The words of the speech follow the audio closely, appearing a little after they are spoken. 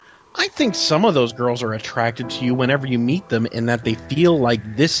I think some of those girls are attracted to you whenever you meet them in that they feel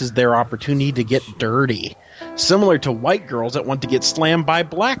like this is their opportunity to get dirty. Similar to white girls that want to get slammed by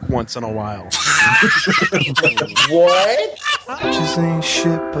black once in a while. What? Bitches ain't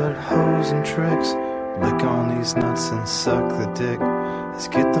shit but hoes and tricks. Lick on these nuts and suck the dick. Let's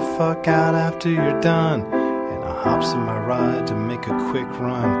get the fuck out after you're done. And I hops in my ride to make a quick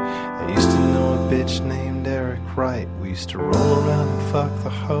run. I used to know a bitch named Eric Wright. We used to roll around and fuck the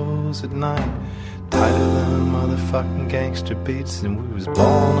hoes at night. Tighter than a motherfucking gangster beats. And we was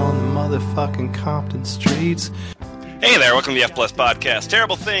balling on the motherfucking Compton streets. Hey there, welcome to the F Plus Podcast.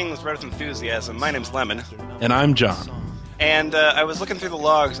 Terrible Things, Red with Enthusiasm. My name's Lemon. And I'm John. And I was looking through the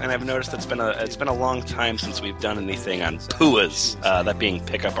logs, and I've noticed it's been a long time since we've done anything on PUAs, that being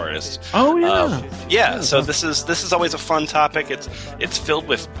pickup artists. Oh yeah, yeah. So this is always a fun topic. It's filled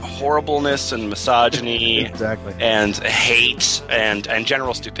with horribleness and misogyny, exactly, and hate and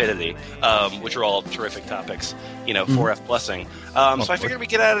general stupidity, which are all terrific topics. For F Blessing. So I figured we'd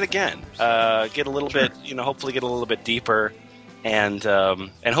get at it again, get a little bit, hopefully get a little bit deeper. And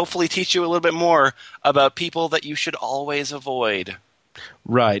hopefully teach you a little bit more about people that you should always avoid.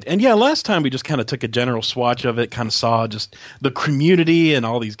 Right. And yeah, last time we just kind of took a general swatch of it, kind of saw just the community and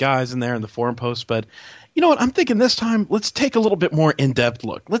all these guys in there in the forum posts. But you know what? I'm thinking this time, let's take a little bit more in-depth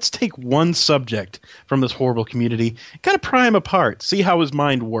look. Let's take one subject from this horrible community, kind of pry him apart, see how his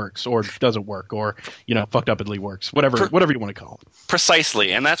mind works or doesn't work or, fucked upedly works, whatever you want to call it.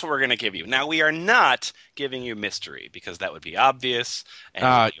 Precisely, and that's what we're going to give you. Now, we are not giving you mystery because that would be obvious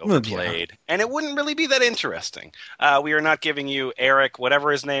and would be overplayed, and it wouldn't really be that interesting. We are not giving you Eric,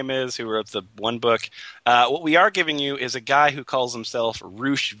 whatever his name is, who wrote the one book. What we are giving you is a guy who calls himself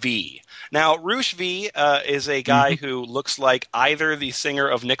Roosh V. Now, Roosh V is a guy who looks like either the singer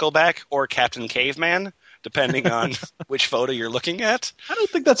of Nickelback or Captain Caveman, depending on which photo you're looking at. I don't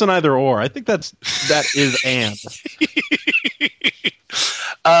think that's an either or. I think that is and.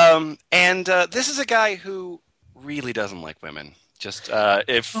 This is a guy who really doesn't like women. Just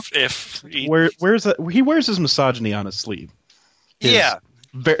he wears his misogyny on his sleeve.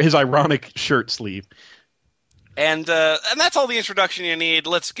 His ironic shirt sleeve. And that's all the introduction you need.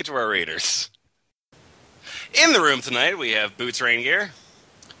 Let's get to our readers. In the room tonight, we have Boots Raingear.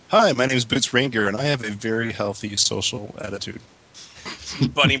 Hi, my name is Boots Raingear, and I have a very healthy social attitude.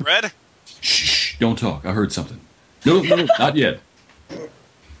 Bunny Bread. Shh, don't talk. I heard something. No, not yet.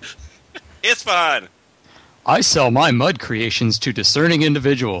 It's fun. I sell my mud creations to discerning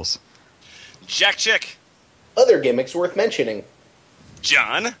individuals. Jack Chick. Other gimmicks worth mentioning.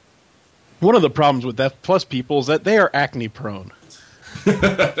 John. One of the problems with F Plus people is that they are acne prone.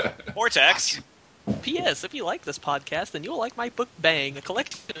 Vortex. P.S. If you like this podcast, then you'll like my book Bang, a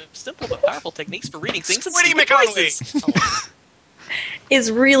collection of simple but powerful techniques for reading things in Squiddy McConaughey.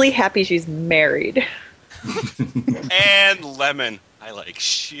 Is really happy she's married. And Lemon. I like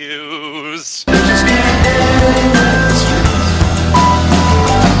shoes.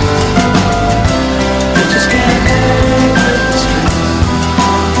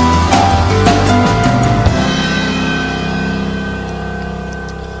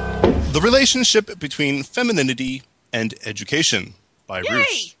 The Relationship Between Femininity and Education by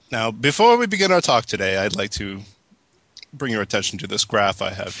Ruth. Now, before we begin our talk today, I'd like to bring your attention to this graph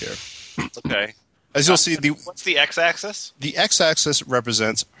I have here. Okay. As you'll see, what's the x-axis? The x-axis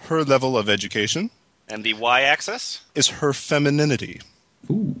represents her level of education. And the y-axis? Is her femininity.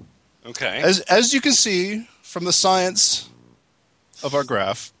 Ooh. Okay. As you can see from the science of our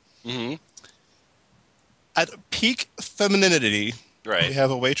graph, at peak femininity, right, we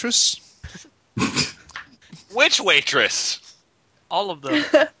have a waitress. Which waitress? All of them.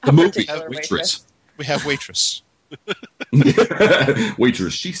 The movie Waitress. We have waitress.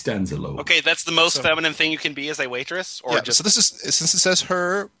 Waitress, she stands alone. Okay, that's the most feminine thing you can be as a waitress, or just so this is, since it says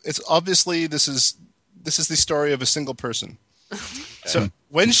her, it's obviously this is the story of a single person. So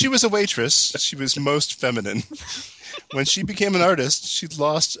when she was a waitress, she was most feminine. When she became an artist, she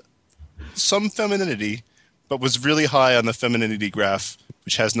lost some femininity, but was really high on the femininity graph,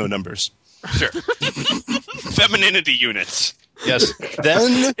 which has no numbers. Sure. Femininity units. Yes.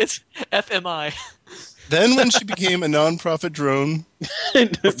 Then it's FMI. Then when she became a non-profit drone,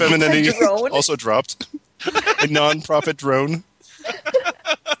 her femininity also dropped. A non-profit drone.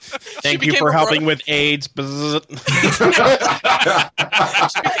 Thank you for helping with AIDS. She became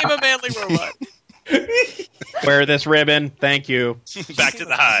a manly robot. Wear this ribbon. Thank you. Back to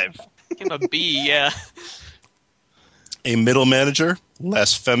the hive. Became a bee, yeah. A middle manager,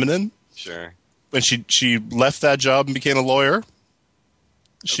 less feminine. Sure. When she left that job and became a lawyer,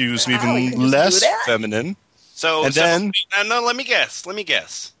 she was even less feminine. So, then no, let me guess.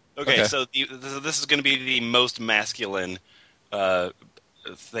 Okay, so this is going to be the most masculine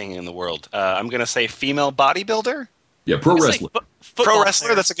thing in the world. I'm going to say female bodybuilder. Yeah, pro wrestler. Pro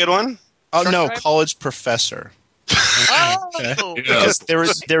wrestler, that's a good one. Oh, no, college professor. Okay. Because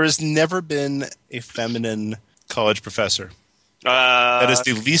there has never been a feminine college professor. That is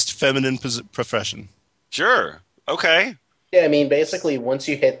the least feminine profession. Sure. Okay. Yeah, I mean, basically, once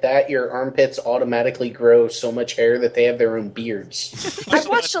you hit that, your armpits automatically grow so much hair that they have their own beards. I've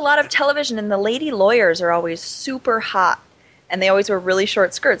watched a lot of television, and the lady lawyers are always super hot, and they always wear really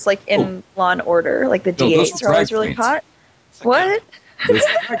short skirts, like in Law and Order. Like the DAs are always really hot. What? Those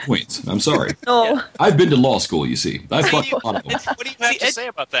are drag queens. I'm sorry. No. Yeah. I've been to law school, you see. I fucked a lot of them. What do you have to say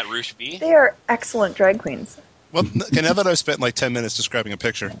about that, Roosh V? They are excellent drag queens. Well, okay, now that I've spent like 10 minutes describing a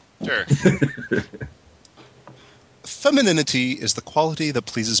picture. Sure. Femininity is the quality that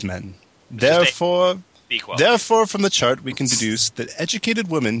pleases men. Therefore, from the chart, we can deduce that educated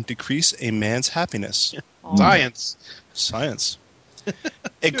women decrease a man's happiness. Science.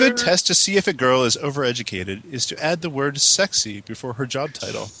 A good test to see if a girl is overeducated is to add the word sexy before her job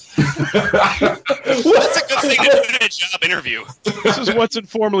title. That's a good thing to do in a job interview. This is what's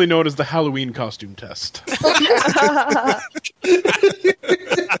informally known as the Halloween costume test.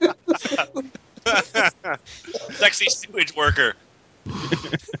 Sexy sewage worker.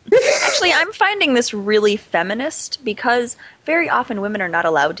 Actually, I'm finding this really feminist because very often women are not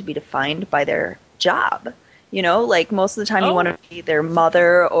allowed to be defined by their job. You know, like most of the time you want to be their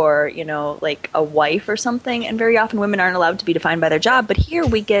mother or, you know, like a wife or something. And very often women aren't allowed to be defined by their job. But here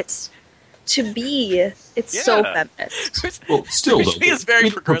we get to be. It's so feminist. Well, still, though, is very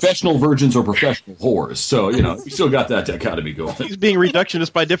professional virgins or professional whores. So, you know, you still got that dichotomy going. He's being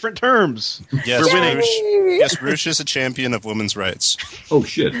reductionist by different terms. Yes, we're winning. Yes, Roosh is a champion of women's rights. Oh,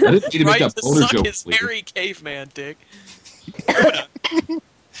 shit. I didn't need to make that boner joke. His hairy caveman dick.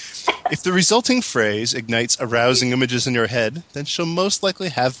 If the resulting phrase ignites arousing images in your head, then she'll most likely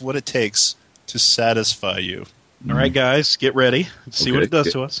have what it takes to satisfy you. All right, guys, get ready. Let's see what it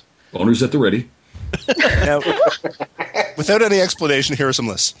does to us. Boners at the ready. Now, without any explanation, here are some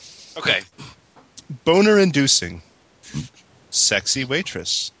lists. Okay. Boner-inducing. Sexy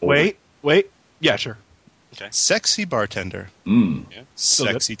waitress. Wait. Yeah, sure. Okay. Sexy bartender. Yeah.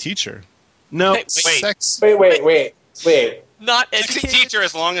 Sexy teacher. No. Wait. Not sexy teacher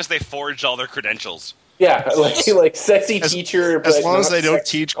as long as they forged all their credentials. Yeah, like sexy teacher. As long as they don't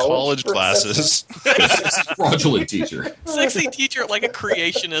teach college classes. Fraudulent teacher. Sexy teacher like a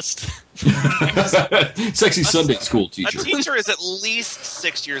creationist. Sexy Sunday school teacher. A teacher is at least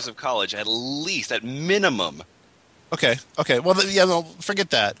 6 years of college, at minimum. Okay. Well, no,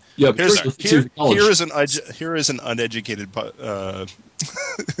 forget that. Yeah, here is an uneducated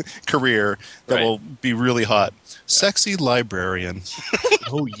career that will be really hot. Sexy librarian.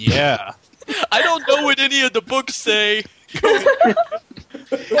 Oh yeah. I don't know what any of the books say.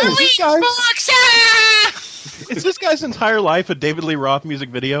 Is this guy's entire life a David Lee Roth music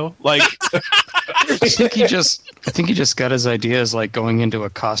video? Like, I think he just got his ideas like going into a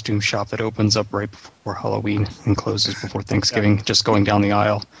costume shop that opens up right before Halloween and closes before Thanksgiving, just going down the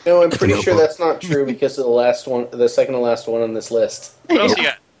aisle. No, I'm pretty sure that's not true because of the second to last one on this list.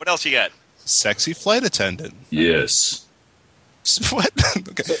 What else you got? Sexy flight attendant. Yes. What?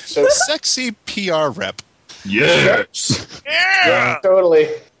 Okay. So sexy PR rep. Yes. Yeah. Totally.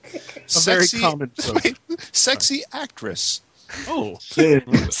 Sexy, very common trope. Sexy actress. Oh.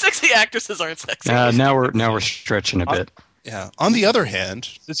 Sexy actresses aren't sexy. Now we're stretching a bit. Yeah. On the other hand,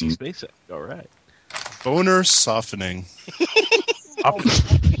 Sissy SpaceX. All right. Boner softening.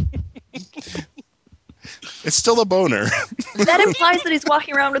 It's still a boner. That implies that he's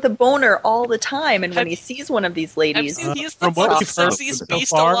walking around with a boner all the time, and when he sees one of these ladies, he's the sexiest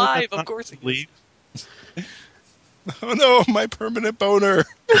beast alive. Of course he is. Oh no, my permanent boner.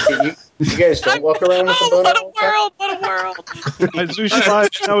 You guys don't walk around with a boner. What a world! My Zeus 5,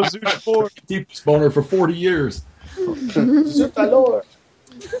 now Zeus 4. Keep this boner for 40 years.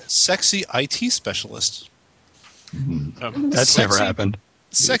 Sexy IT specialist. That's never happened.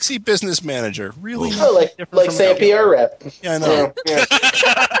 Sexy business manager. Really? Oh, like say a PR rep. Yeah, I know. Yeah.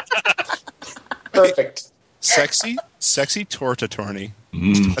 Perfect. Sexy tort attorney.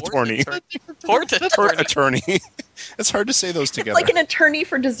 Attorney. Attorney. It's hard to say those together. it's like an attorney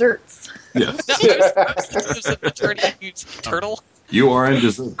for desserts. Yeah. There's an attorney who's turtle. You are in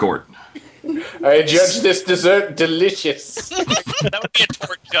dessert court. I judge this dessert delicious. That would be a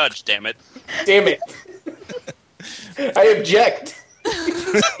tort judge, damn it. Damn it. I object.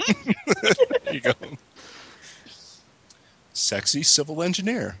 There you go. Sexy civil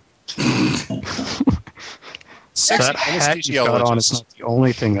engineer. That hat you got on is not the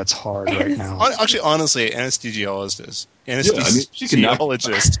only thing that's hard right now. Actually, honestly, anesthesiologist. She can knock-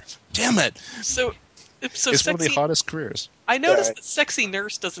 Anesthesiologist. Damn it. So It's one of the sexy, hottest careers. I noticed that sexy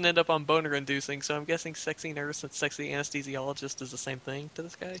nurse doesn't end up on boner inducing, so I'm guessing sexy nurse and sexy anesthesiologist is the same thing to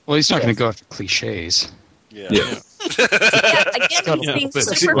this guy. Well, he's not going to go after cliches. Yeah. Yeah, again, he's being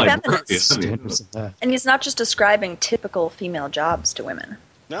super feminist. And he's not just describing typical female jobs to women.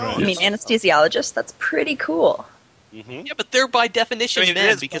 No. I mean, anesthesiologists, that's pretty cool. Mm-hmm. Yeah, but they're by definition I mean, it men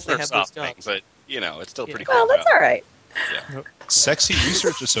is because they have those something, jobs. but it's still pretty Well, cool. that's all right. Sexy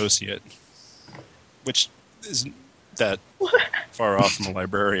research associate, which isn't that far off from a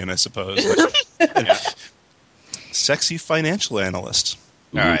librarian, I suppose. Sexy financial analyst.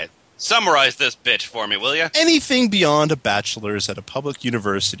 All right. Summarize this bitch for me, will you? Anything beyond a bachelor's at a public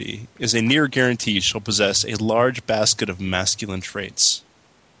university is a near guarantee she'll possess a large basket of masculine traits.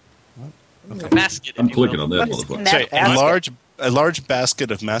 Okay. Basket, I'm clicking on that motherfucker. Sorry, a large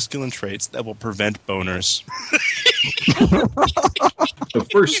basket of masculine traits that will prevent boners. The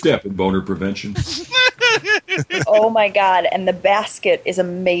first step in boner prevention. Oh my god, and the basket is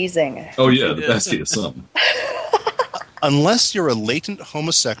amazing. Oh yeah, the basket is something. Unless you're a latent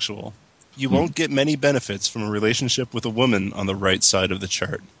homosexual, you won't get many benefits from a relationship with a woman on the right side of the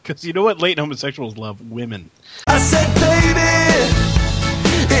chart. Because you know what? Latent homosexuals love women. I said, baby,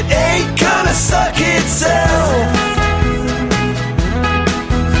 it ain't gonna suck itself.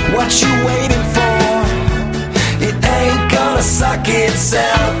 What you waiting for? It ain't gonna suck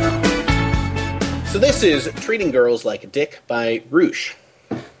itself. So this is Treating Girls Like a Dick by Roosh.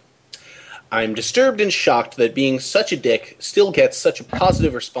 I'm disturbed and shocked that being such a dick still gets such a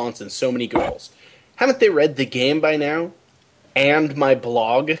positive response in so many girls. Haven't they read the game by now? And my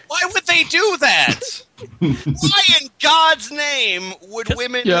blog? Why would they do that? Why in God's name would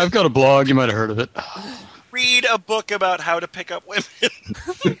women Yeah, I've got a blog. You might have heard of it. read a book about how to pick up women?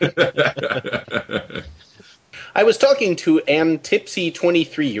 I was talking to an tipsy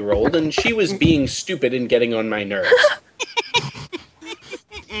 23-year-old, and she was being stupid and getting on my nerves.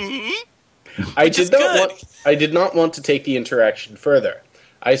 I did not want to take the interaction further.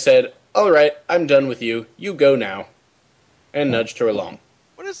 I said, "All right, I'm done with you. You go now," and nudged her along.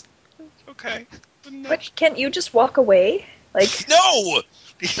 What is... Okay. But can't you just walk away? Like, No!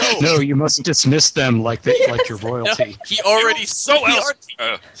 No, you must dismiss them like your royalty. He already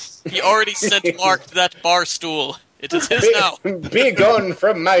he already sent Mark that bar stool. It is his now. Be gone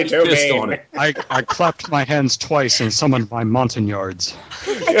from my domain. I clapped my hands twice and summoned my Montagnards.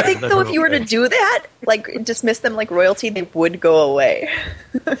 I think though, if you were to do that, like dismiss them like royalty, they would go away.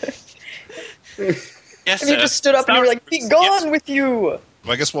 Yes, And you just stood up and you were like, "Be gone with you!"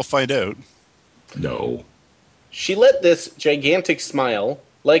 Well, I guess we'll find out. No. She let this gigantic smile,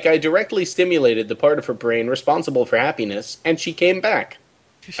 like I directly stimulated the part of her brain responsible for happiness, and she came back.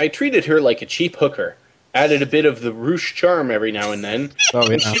 I treated her like a cheap hooker, added a bit of the Roosh charm every now and then. Oh,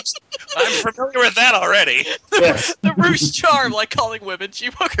 yeah. I'm familiar with that already. Yes. The Roosh charm, like calling women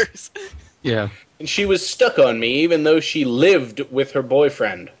cheap hookers. Yeah. And she was stuck on me even though she lived with her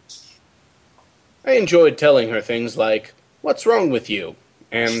boyfriend. I enjoyed telling her things like, "What's wrong with you?"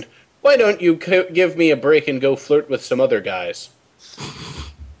 and "Why don't you give me a break and go flirt with some other guys?"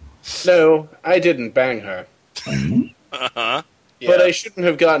 No, I didn't bang her. Uh-huh. But I shouldn't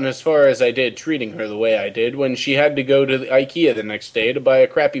have gotten as far as I did treating her the way I did when she had to go to the IKEA the next day to buy a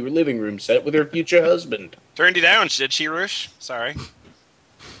crappy living room set with her future husband. Turned you down, did she, Roosh? Sorry.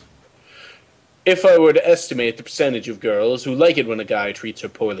 If I were to estimate the percentage of girls who like it when a guy treats her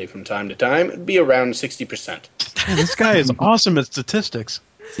poorly from time to time, it'd be around 60%. Man, this guy is awesome at statistics.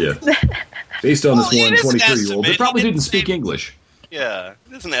 Yeah. Based on this Well, one it is an 23-year-old, they estimate. probably He didn't didn't speak say- English. Yeah,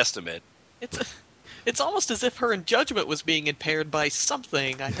 it's an estimate. It's almost as if her judgment was being impaired by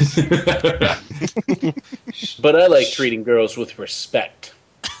something. But I like treating girls with respect.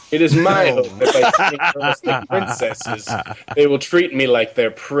 It is my hope that by treating girls like princesses, they will treat me like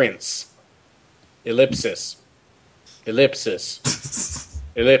their prince. Ellipsis. Ellipsis.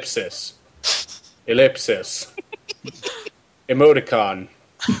 Ellipsis. Ellipsis. Emoticon.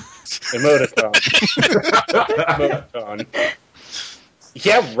 Emoticon. Emoticon.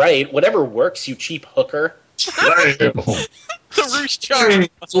 Yeah, right. Whatever works, you cheap hooker. The Roosh charm.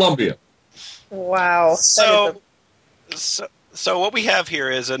 Columbia. Wow. So what we have here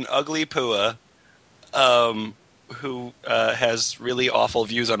is an ugly Pua who has really awful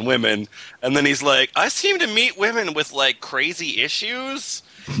views on women, and then he's like, "I seem to meet women with like crazy issues."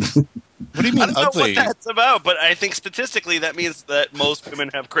 What do you mean I don't ugly? know what that's about, but I think statistically that means that most women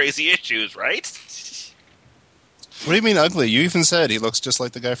have crazy issues, right? What do you mean ugly? You even said he looks just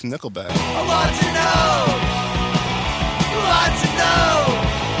like the guy from Nickelback. I want to know want to know.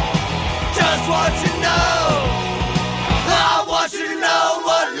 Just want to know. I want you to know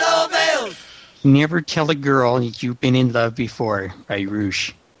what love is. Never tell a girl that you've been in love before, by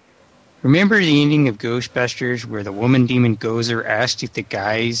Roosh. Remember the ending of Ghostbusters where the woman demon Gozer asked if the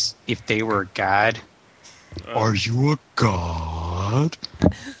guys if they were a god? Are you a god?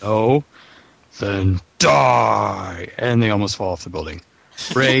 No? Then die! And they almost fall off the building.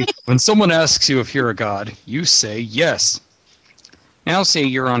 Ray, when someone asks you if you're a god, you say yes. Now say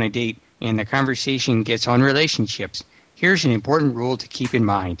you're on a date and the conversation gets on relationships. Here's an important rule to keep in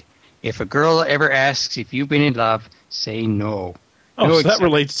mind. If a girl ever asks if you've been in love, say no. Oh, No so that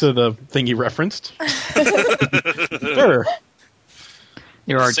relates to the thing you referenced. Sure.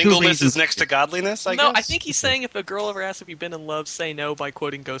 There are two Singleness reasons. is next to godliness, I guess? No, I think he's saying if a girl ever asks if you've been in love, say no by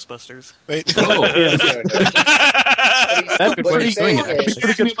quoting Ghostbusters. Wait. Oh, That'd be pretty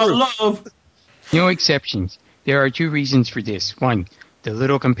good proof. love. No exceptions. There are two reasons for this. One, the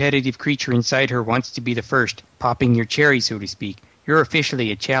little competitive creature inside her wants to be the first, popping your cherry, so to speak. You're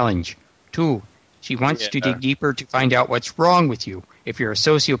officially a challenge. Two, she wants to dig deeper to find out what's wrong with you, if you're a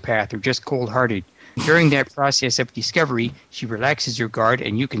sociopath or just cold-hearted. During that process of discovery, she relaxes your guard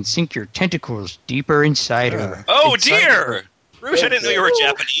and you can sink your tentacles deeper inside her. Oh, dear! Roosh, I didn't know you were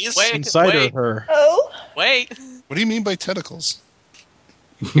Japanese. Inside her. Oh. Wait. What do you mean by tentacles?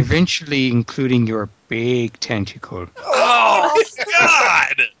 Eventually including your big tentacle. Oh,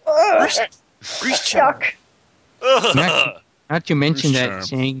 God! Yuck. Not to mention Bruce that Charm.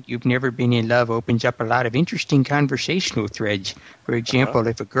 saying you've never been in love opens up a lot of interesting conversational threads. For example,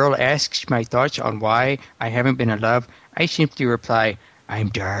 if a girl asks my thoughts on why I haven't been in love, I simply reply, I'm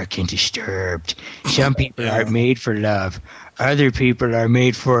dark and disturbed. Some people are made for love. Other people are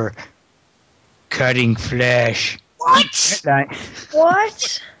made for cutting flesh. What?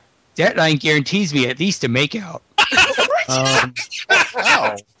 What? That line guarantees me at least a makeout.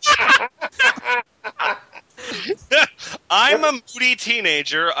 Ow. I'm a moody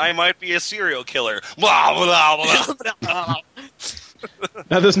teenager. I might be a serial killer. Blah, blah, blah.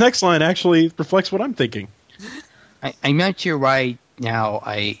 Now, this next line actually reflects what I'm thinking. I'm not sure why now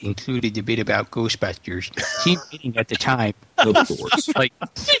I included the bit about Ghostbusters. Team meeting at the time, Of course. like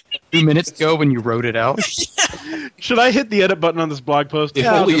 2 minutes ago when you wrote it out. Should I hit the edit button on this blog post? If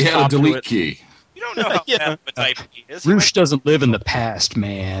I'll only you just had a hop to delete it. key. You don't know how Yeah. bad the type he is. Roosh doesn't live in the past,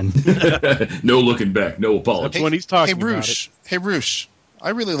 man. No looking back. No That's apology. when he's talking Hey, about it. Roosh. Hey, Roosh. I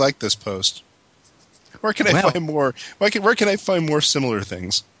really like this post. Where can I Well- find more? Where can I find more similar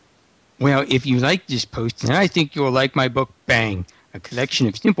things? Well, if you like this post, then I think you'll like my book, Bang, a collection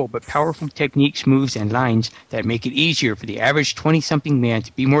of simple but powerful techniques, moves, and lines that make it easier for the average 20-something man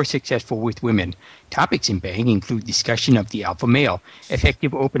to be more successful with women. Topics in Bang include discussion of the alpha male,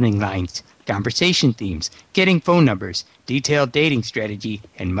 effective opening lines, conversation themes, getting phone numbers, detailed dating strategy,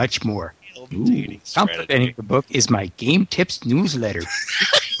 and much more. Complementing the book is my Game Tips newsletter.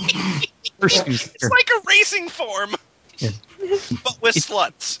 First newsletter. It's like a racing form, Yeah. but with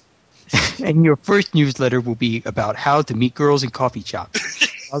sluts. And your first newsletter will be about how to meet girls in coffee shops.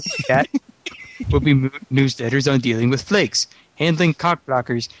 Other than that will be newsletters on dealing with flakes, handling cock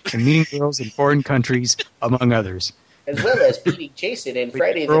blockers, and meeting girls in foreign countries, among others. As well as beating Jason in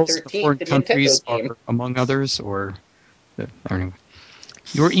Friday the Girls in 13th, foreign the countries Nintendo game. are among others, or I don't know.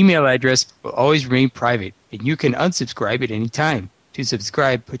 Your email address will always remain private, and you can unsubscribe at any time. To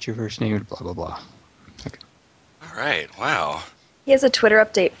subscribe, put your first name and blah blah blah. All right, wow. He has a Twitter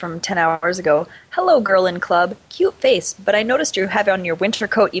update from 10 hours ago. Hello, girl in club. Cute face, but I noticed you have on your winter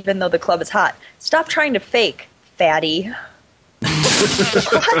coat even though the club is hot. Stop trying to fake, fatty.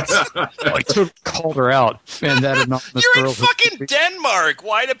 I called her out. Man, that anonymous You're girl. in fucking Denmark.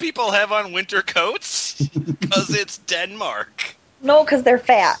 Why do people have on winter coats? Because it's Denmark. No, because they're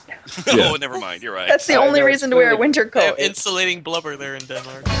fat. Oh, never mind. You're right. That's the only reason to wear a winter They have coat. insulating blubber there in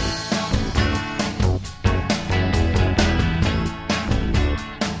Denmark.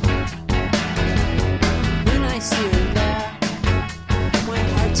 When I see her there, my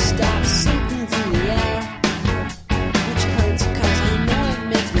heart stops, something's in the air, which hurts 'cause I know it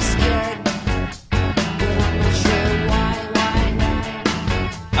makes me scared, but I'm not sure why.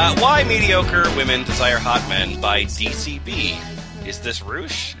 Why Mediocre Women Desire Hot Men by DCB. Is this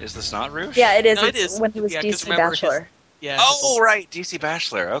Roosh? Is this not Roosh? Yeah, it is. No, it It's is. when he was Yeah, 'cause DC remember Bachelor. Yeah. Oh, right. DC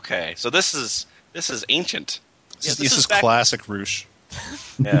Bachelor. Okay. So this is ancient. Yeah, This is back- classic Roosh.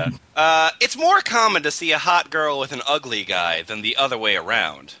 Yeah. It's more common to see a hot girl with an ugly guy than the other way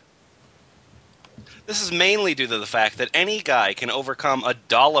around. This is mainly due to the fact that any guy can overcome a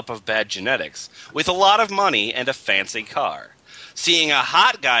dollop of bad genetics with a lot of money and a fancy car. Seeing a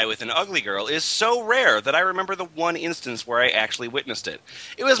hot guy with an ugly girl is so rare that I remember the one instance where I actually witnessed it.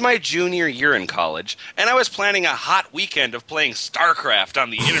 It was my junior year in college, and I was planning a hot weekend of playing StarCraft on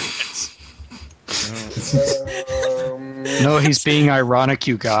the internet. No, he's being ironic,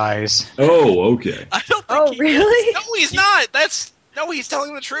 you guys. Oh, okay. I don't think Oh, really? No, he's not. He's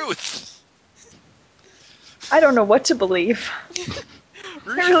telling the truth. I don't know what to believe.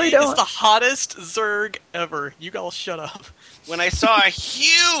 Rushi really is don't. the hottest Zerg ever. You all shut up. When I saw a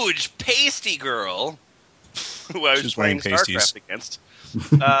huge pasty girl who I was She's playing wearing pasties. StarCraft against,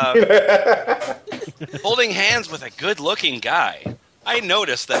 holding hands with a good-looking guy, I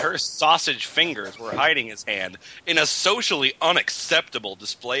noticed that her sausage fingers were hiding his hand in a socially unacceptable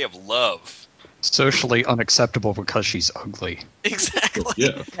display of love. Socially unacceptable because she's ugly. Exactly.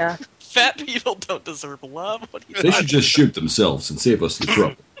 Yeah. Yeah. Fat people don't deserve love. What do you They should just shoot themselves and save us the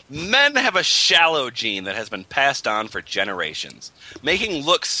trouble. Men have a shallow gene that has been passed on for generations, making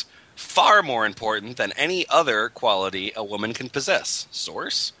looks far more important than any other quality a woman can possess.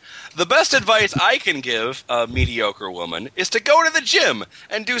 Source? The best advice I can give a mediocre woman is to go to the gym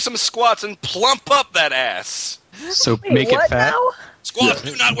and do some squats and plump up that ass. So Wait, make it what fat. now? Squats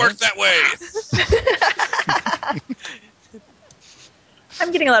do not work that way.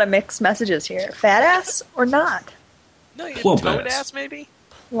 I'm getting a lot of mixed messages here. Fat ass or not? No, you Plump toad ass. ass, maybe?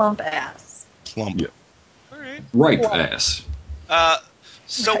 Plump ass. Plump. Yeah. All right. Ripe ass.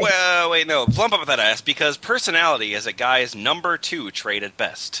 Wait, no. Plump up that ass because personality is a guy's number 2 trait at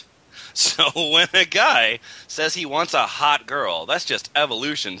best. So when a guy says he wants a hot girl, that's just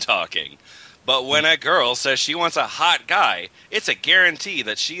evolution talking. But when a girl says she wants a hot guy, it's a guarantee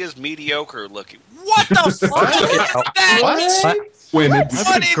that she is mediocre looking. What the fuck is that? Women.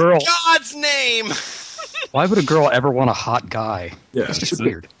 What in Girl. God's name? Why would a girl ever want a hot guy? Yeah. It's just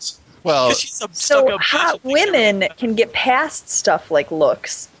weird. Well, 'Cause she's a So stuck-up bitch hot who thinks women can get past stuff like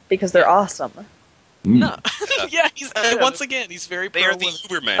looks because they're awesome. No. Yeah, once again, he's very They are the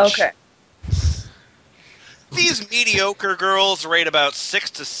pro-women. Ubermensch. Okay. These mediocre girls rate about 6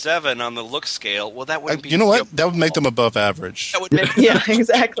 to 7 on the look scale. Well, that wouldn't be. you know what? That would make them above average. That would make Yeah,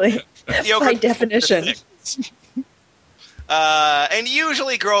 exactly. mediocre By definition. And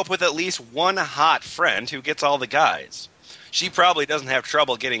usually grow up with at least one hot friend who gets all the guys. She probably doesn't have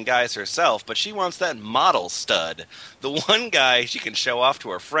trouble getting guys herself, but she wants that model stud. The one guy she can show off to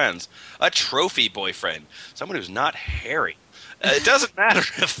her friends. A trophy boyfriend. Someone who's not hairy. It doesn't matter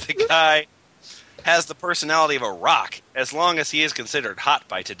if the guy has the personality of a rock, as long as he is considered hot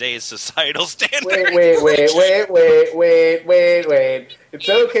by today's societal standards. Wait. It's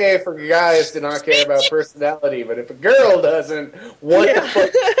okay for guys to not care about personality, but if a girl doesn't, what the fuck?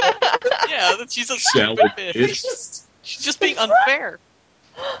 Yeah, she's a Shallow stupid bitch. bitch. She's just being unfair.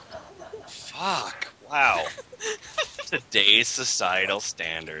 Fuck. Wow. Today's societal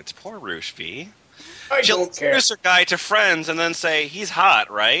standards. Poor Roosh V. I She'll don't care. introduce her guy to friends and then say, he's hot,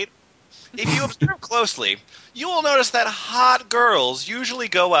 right? If you observe closely, you will notice that hot girls usually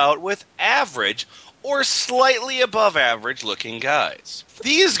go out with average or slightly above average looking guys.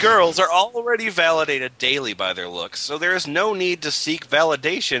 These girls are already validated daily by their looks, so there is no need to seek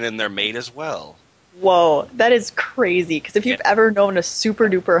validation in their mate as well. Whoa, that is crazy. Because if you've ever known a super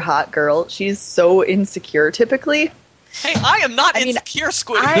duper hot girl, she's so insecure typically. Hey, I am not I mean, insecure,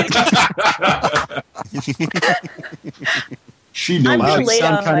 Squid. She knows. I'm Wow, gonna you lay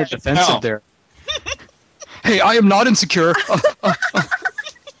sound down kind my- of defensive Ow. there. Hey, I am not insecure.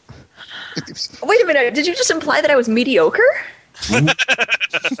 Wait a minute, did you just imply that I was mediocre?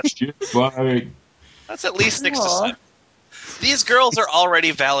 Shit, bye. That's at least 6 to Aw. 7. These girls are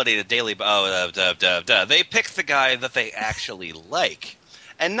already validated daily. They pick the guy that they actually like,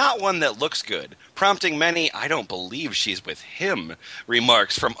 and not one that looks good, prompting many "I don't believe she's with him"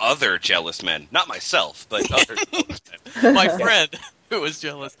 remarks from other jealous men. Not myself, but other jealous men. My friend who was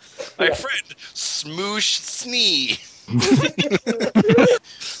jealous. My friend Smoosh Snee.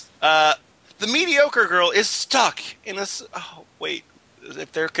 The mediocre girl is stuck in a. Oh wait,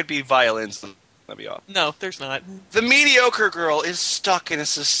 if there could be violins, that'd be off. No, there's not. The mediocre girl is stuck in a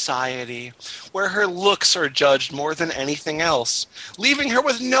society where her looks are judged more than anything else, leaving her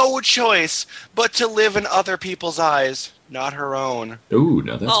with no choice but to live in other people's eyes, not her own. Ooh,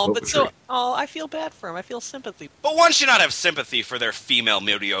 now that's But poetry. I feel bad for him. I feel sympathy. But one should not have sympathy for their female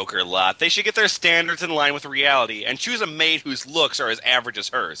mediocre lot. They should get their standards in line with reality and choose a mate whose looks are as average as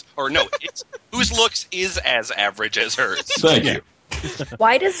hers. Or no, whose looks is as average as hers. Thank you.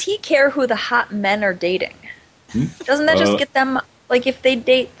 Why does he care who the hot men are dating? Doesn't that just get them, like, if they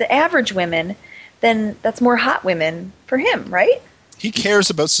date the average women, then that's more hot women for him, right? He cares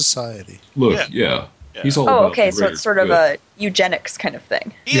about society. Look, yeah. Yeah. He's all Oh, about okay, the so greater it's sort of good. a eugenics kind of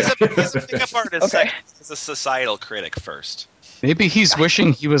thing. He's a pickup artist. Okay. He's a societal critic first. Maybe he's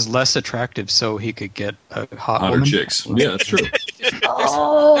wishing he was less attractive so he could get a hot Hotter woman. chicks. Yeah, that's true.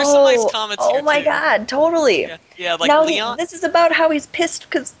 Oh, There's some nice comments oh here, my too. god, totally. Yeah, like now Leon. this is about how he's pissed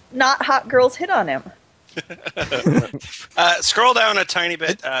because not hot girls hit on him. Scroll down a tiny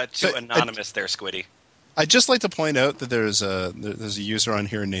bit to anonymous there, Squiddy. I'd just like to point out that there's a user on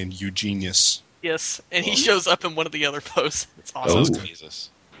here named Eugenius. Yes, and he shows up in one of the other posts. It's awesome. Oh.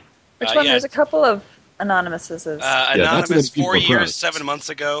 Jesus. Which one? Yeah. There's a couple of anonymouses. that's Anonymous, when people 4 are years, proud. 7 months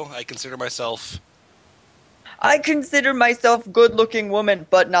ago, I consider myself... I consider myself good-looking woman,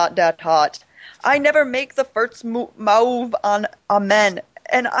 but not that hot. I never make the first move on a man,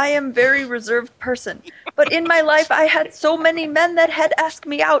 and I am very reserved person. But in my life, I had so many men that had asked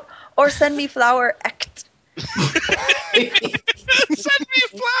me out or send me flower act. Send me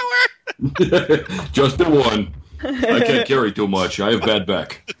flower! Just the one. I can't carry too much. I have bad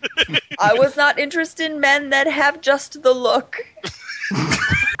back. I was not interested in men that have just the look.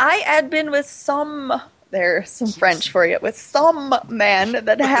 I had been with some... There's some French for you. With some men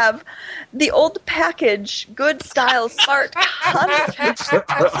that have the old package, good style, smart, confident.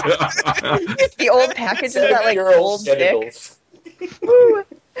 The old package is that like old dick. genitals. Woo.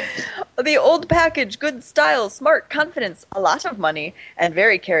 The old package, good style, smart, confidence, a lot of money, and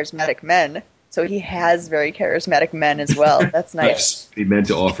very charismatic men. So he has very charismatic men as well. That's nice. He meant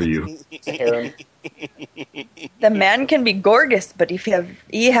to offer you. Harem. The man can be gorgeous, but if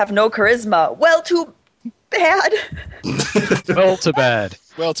he have no charisma, well, too bad. Well to bad.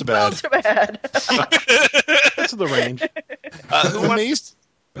 Well, too Well, bad. too bad. That's the range.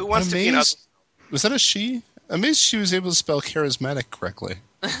 Who wants to be an Amazed? Was that a she? Amazed she was able to spell charismatic correctly.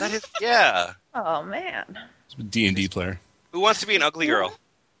 That is, yeah. Oh man. D&D player. Who wants to be an ugly girl?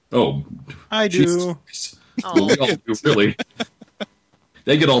 Oh, I do. Jesus. Oh. We all do, really.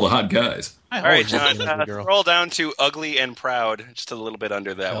 They get all the hot guys. I All right, always wanted to be John, an ugly girl. scroll down to ugly and proud, just a little bit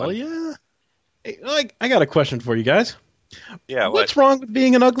under that Hell one. yeah. Hey, I got a question for you guys. Yeah, What's wrong with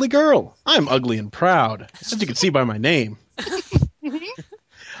being an ugly girl? I'm ugly and proud, as you can see by my name.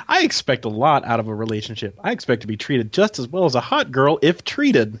 I expect a lot out of a relationship. I expect to be treated just as well as a hot girl if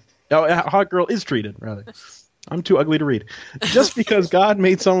treated. Oh, a hot girl is treated, rather. I'm too ugly to read. Just because God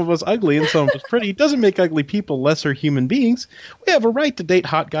made some of us ugly and some of us pretty doesn't make ugly people lesser human beings. We have a right to date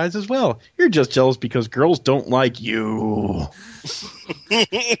hot guys as well. You're just jealous because girls don't like you.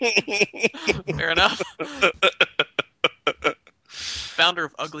 Fair enough. Founder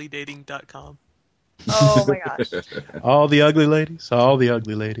of uglydating.com. Oh my gosh. All the ugly ladies. All the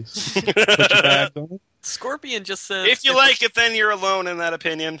ugly ladies. Put your bags on it. Scorpion just says... If you like it, then you're alone in that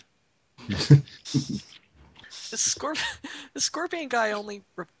opinion. The Scorpion guy only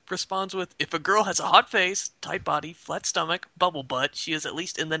responds with, if a girl has a hot face, tight body, flat stomach, bubble butt, she is at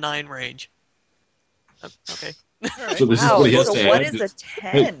least in the 9 range. Okay. So this is Wow, what he has so to what add. is a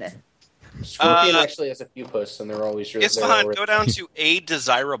 10? Scorpion actually has a few posts, and they're always really. It's fine. Go down to A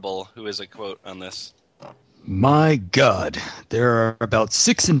Desirable, who is a quote on this. My God, there are about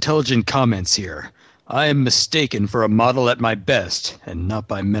 6 intelligent comments here. I am mistaken for a model at my best, and not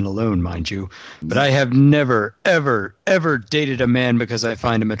by men alone, mind you. But I have never, ever, ever dated a man because I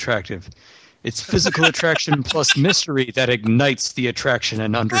find him attractive. It's physical attraction plus mystery that ignites the attraction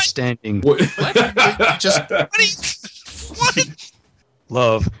and understanding. What? Just What?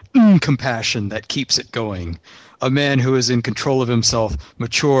 Love, compassion that keeps it going. A man who is in control of himself,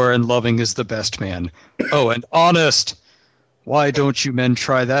 mature and loving is the best man. Oh, and honest! Why don't you men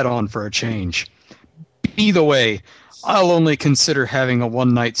try that on for a change? Either way, I'll only consider having a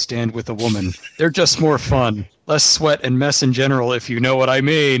one-night stand with a woman. They're just more fun. Less sweat and mess in general, if you know what I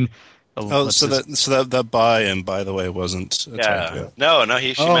mean. oh, so that by and by the way wasn't Yeah. attractive. No,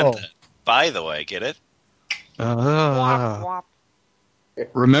 she meant Oh. that. By the way, get it?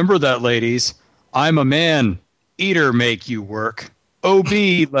 Remember that, ladies. I'm a man. Eater make you work.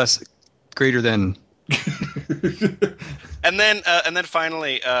 OB less greater than. And then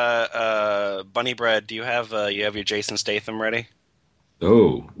finally, Bunny Bread, do you have your Jason Statham ready?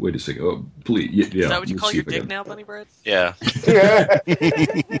 Oh, wait a second. Oh, please. Yeah, Is that what you let's call see your if I dick can- now, Bunny Bread? Yeah.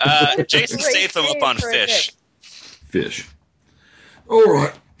 Jason Great Statham name up on for a Fish. dick. Fish. All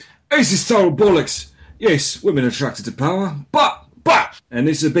right. This is total bollocks. Yes, women are attracted to power, but, and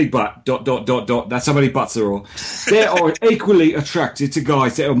this is a big but, ... That's how many buts there are. They are equally attracted to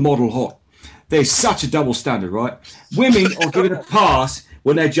guys that are model hot. There's such a double standard, right? Women are given a pass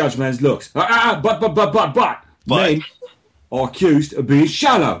when they judge men's looks. But. Men are accused of being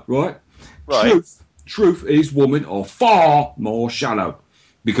shallow, right? Right. Truth is women are far more shallow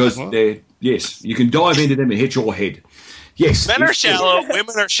because they're Yes, you can dive into them and hit your head. Yes. Men are shallow,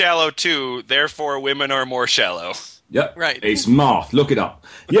 women are shallow too, therefore women are more shallow. Yep. Right. It's math. Look it up.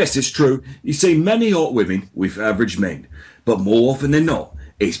 Yes, it's true. You see many hot women with average men, but more often than not,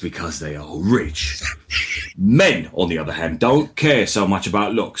 it's because they are rich. Men, on the other hand, don't care so much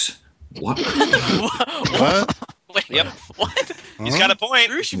about looks. What? What? Wait, Yep. What? He's got a point.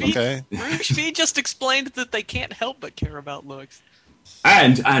 Rouge V Okay. just explained that they can't help but care about looks.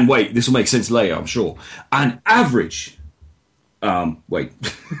 And wait, this will make sense later, I'm sure. An average an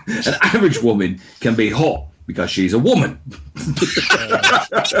average woman can be hot because she's a woman.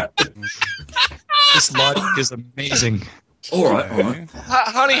 This logic is amazing. All right.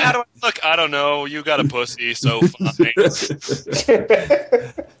 Honey, how do I look? I don't know. You got a pussy, so fine.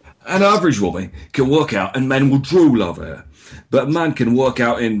 An average woman can work out and men will drool over her. But a man can work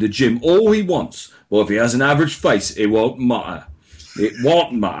out in the gym all he wants. Well, if he has an average face, it won't matter. It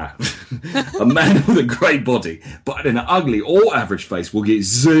won't matter. A man with a great body, but an ugly or average face will get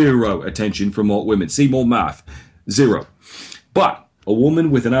zero attention from hot women. See more math. Zero. But a woman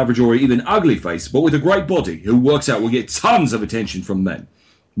with an average or even ugly face, but with a great body, who works out will get tons of attention from men.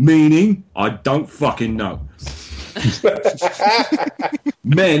 Meaning, I don't fucking know.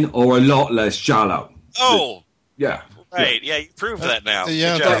 Men are a lot less shallow. Oh, Yeah. right. Yeah, you proved that now.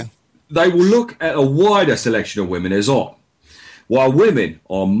 Yeah, Good job. okay. They will look at a wider selection of women as hot, while women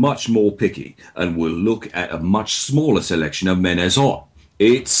are much more picky and will look at a much smaller selection of men as hot.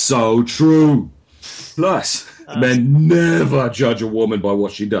 It's so true. Plus, men never judge a woman by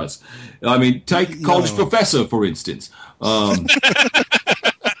what she does. I mean, take college professor, for instance.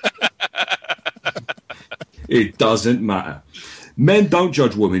 It doesn't matter. Men don't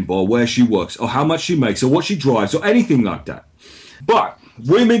judge women by where she works or how much she makes or what she drives or anything like that. But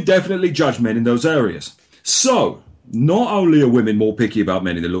women definitely judge men in those areas. So, not only are women more picky about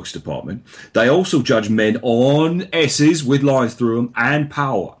men in the looks department, they also judge men on S's with lines through them and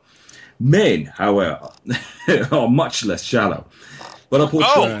power. Men, however, are much less shallow. But I put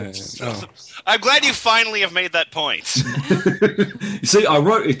I'm glad you finally have made that point. You see, I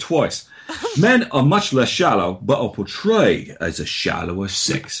wrote it twice. Men are much less shallow, but are portrayed as a shallower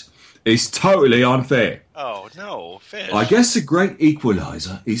sex. It's totally unfair. Oh, no, fish. I guess the great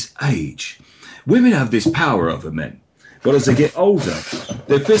equalizer is age. Women have this power over men, but as they get older,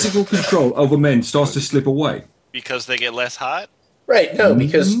 their physical control over men starts to slip away. Because they get less hot? Right, no,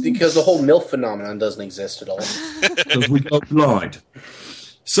 because the whole MILF phenomenon doesn't exist at all. Because we go blind.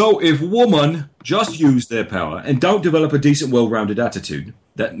 So if women just use their power and don't develop a decent, well-rounded attitude,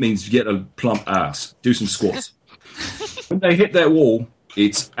 that means get a plump ass, do some squats. When they hit that wall,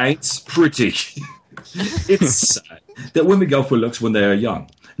 it ain't pretty. It's sad that women go for looks when they are young,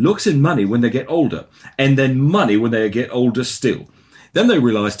 looks and money when they get older, and then money when they get older still. Then they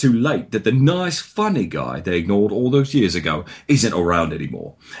realise too late that the nice, funny guy they ignored all those years ago isn't around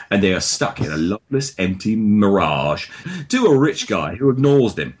anymore, and they are stuck in a loveless, empty mirage to a rich guy who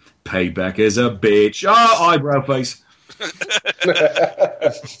ignores them. Payback as a bitch. Oh, eyebrow face.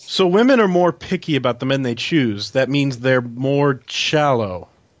 So women are more picky about the men they choose. That means they're more shallow.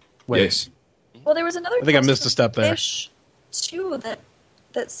 Wait. Yes. Well, there was another. I think I post missed a step there. Fish, too,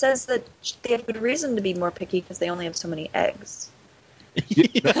 that says that they have good reason to be more picky because they only have so many eggs.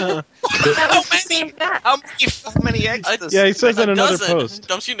 Yeah. That was the same guy. How many eggs does Yeah, he says that in A another dozen. post.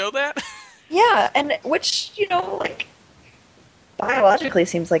 Don't you know that? Yeah, and which, like, biologically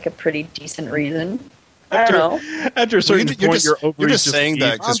seems like a pretty decent reason. I don't know. After a certain point, your ovaries you're just saying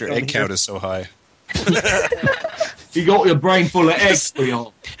that because your I'm egg done count is so high. You got your brain full of eggs,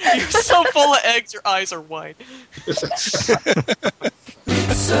 sweetheart. You're so full of eggs, your eyes are wide. It's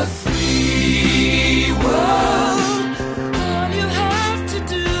a free world. All you have to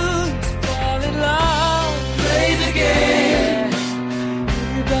do is fall in love. Play the game.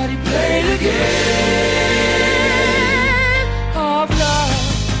 Everybody play the game of love.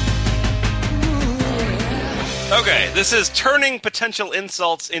 Ooh. Okay, this is turning potential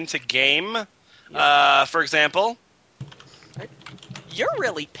insults into game. For example, You're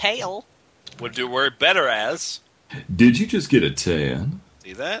really pale. would do word better as. Did you just get a tan?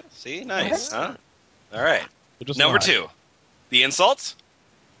 See that? See? Nice, huh? All right. Just Number lie. 2. The insult?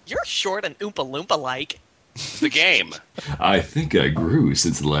 You're short and Oompa Loompa-like. The game. I think I grew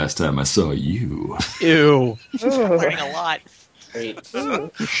since the last time I saw you. Ew. I'm learning a lot. Great.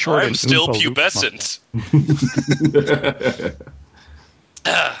 Short I'm and still Oompa Loompa. pubescent.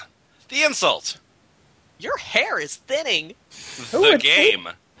 The insult. Your hair is thinning. The game.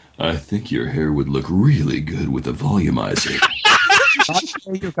 I think your hair would look really good with a volumizer.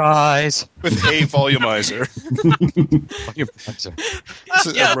 You guys. With a volumizer. This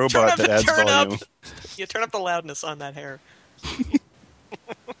is a robot that adds volume. You turn up the loudness on that hair.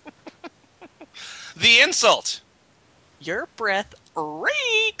 The insult. Your breath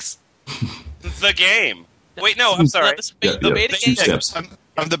reeks. The game. Wait, no, I'm sorry. The beta Two game. steps.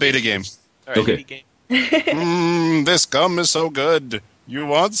 I'm the beta game. All right. Okay. This gum is so good. You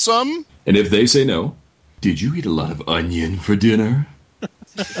want some? And if they say no, did you eat a lot of onion for dinner?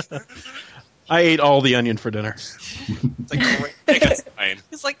 I ate all the onion for dinner. It's like great. That's fine.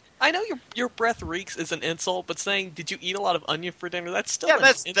 It's like, I know your breath reeks is an insult, but saying, did you eat a lot of onion for dinner? That's still an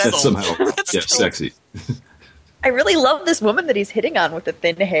insult. That's somehow That's yeah, still- sexy. I really love this woman that he's hitting on with the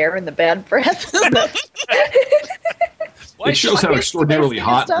thin hair and the bad breath. It shows how extraordinarily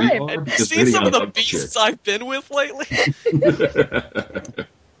hot we time. are. You because see hitting some of on the a beasts chick. I've been with lately?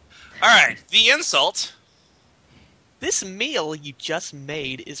 All right. The insult. This meal you just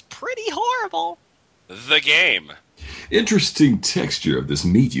made is pretty horrible. The game. Interesting texture of this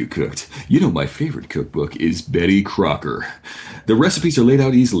meat you cooked. You know my favorite cookbook is Betty Crocker. The recipes are laid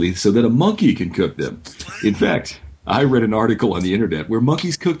out easily so that a monkey can cook them. In fact, I read an article on the internet where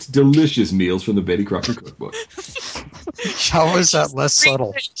monkeys cooked delicious meals from the Betty Crocker cookbook. How is that less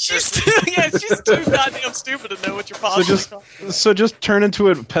subtle? She's too goddamn stupid to know what you're possibly So just turn into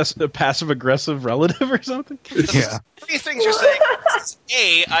a passive-aggressive relative or something? Yeah. Three things you're saying.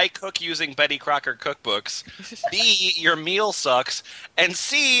 A, I cook using Betty Crocker cookbooks. B, your meal sucks. And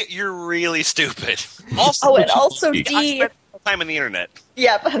C, you're really stupid. Also, Oh, and also I D. spent time on the internet.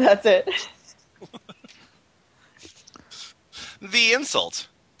 Yep, that's it. The insult.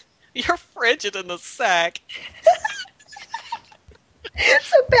 You're frigid in the sack.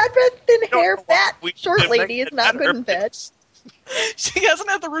 So bad breath, thin hair, know fat, we short did make lady is it not better. good in bed. She hasn't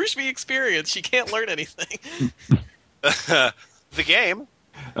had the Rushby experience. She can't learn anything. The game.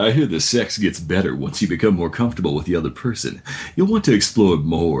 I hear the sex gets better once you become more comfortable with the other person. You'll want to explode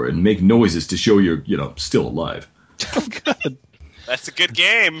more and make noises to show you're, still alive. Oh, God. That's a good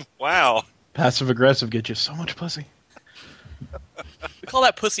game. Wow. Passive-aggressive gets you so much pussy. We call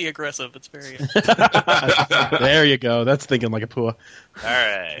that pussy aggressive. It's very. There you go. That's thinking like a pua. All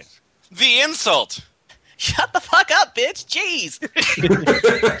right. The insult. Shut the fuck up, bitch! Jeez.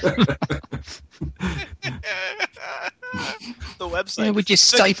 The website. Yeah, would you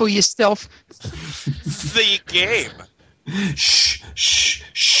stifle yourself? The game. Shh,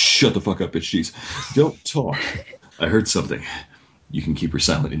 shut the fuck up, bitch cheese. Don't talk. I heard something. You can keep her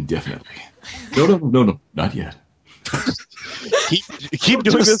silent indefinitely. No, not yet. Keep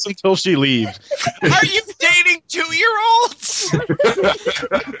doing this until she leaves. Are you dating 2-year-olds?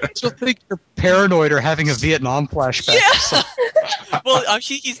 She'll think you're paranoid or having a Vietnam flashback. Yeah. Well,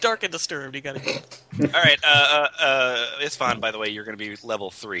 he's dark and disturbed. You gotta. All right. It's fine. By the way, you're going to be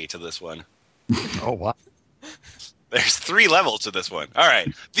level 3 to this one. Oh, wow. There's 3 levels to this one. All right.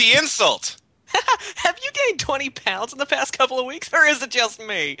 The insult. Have you gained 20 pounds in the past couple of weeks, or is it just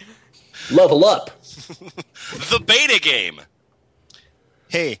me? Level up. The beta game.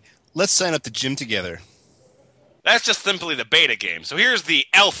 Hey, let's sign up the gym together. That's just simply the beta game. So here's the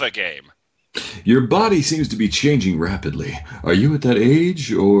alpha game. Your body seems to be changing rapidly. Are you at that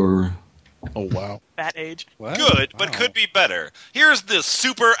age, or... Oh, wow. Fat age. What? Good, but Wow. could be better. Here's the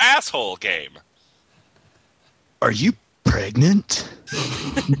super asshole game. Are you pregnant?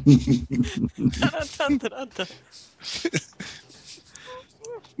 Dun, dun, dun, dun. So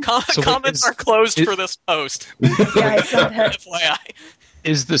wait, Comments are closed for this post. Yeah, I saw that. FYI.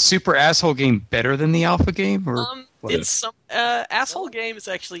 Is the super asshole game better than the alpha game? Or what? It's some asshole game is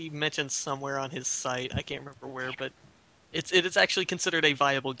actually mentioned somewhere on his site. I can't remember where, but it is actually considered a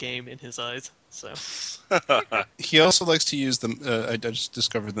viable game in his eyes. So He also likes to use I just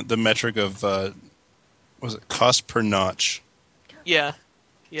discovered the metric of was it cost per notch? yeah,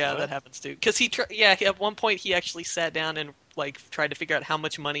 that happens too. Because at one point he actually sat down and tried to figure out how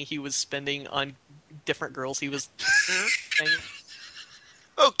much money he was spending on different girls he was.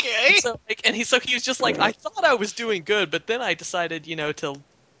 Okay. And so he was just like, I thought I was doing good, but then I decided, to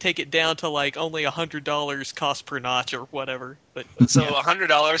take it down to only $100 cost per notch or whatever. But So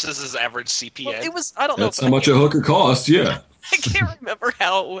 $100 is his average CPA. well, it was I don't know. That's how much a hooker costs, yeah. I can't remember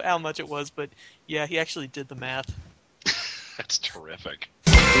how much it was, but yeah, he actually did the math. That's terrific.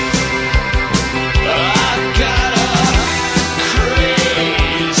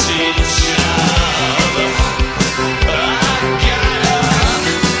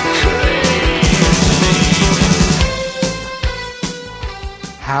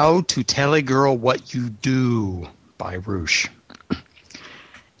 How to Tell a Girl What You Do by Roosh.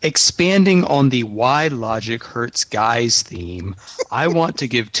 Expanding on the why logic hurts guys theme, I want to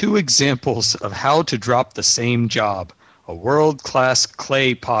give 2 examples of how to drop the same job. A world-class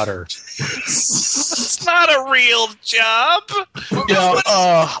clay potter. It's not a real job.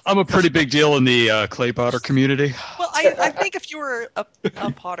 Yeah, I'm a pretty big deal in the clay potter community. Well, I think if you were a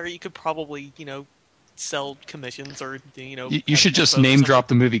potter, you could probably, sell commissions or, You should just name drop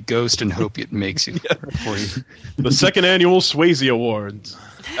the movie Ghost and hope it makes it for you. The second annual Swayze Awards.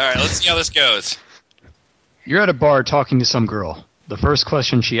 All right, let's see how this goes. You're at a bar talking to some girl. The first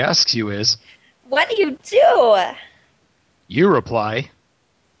question she asks you is, What do you do? you reply,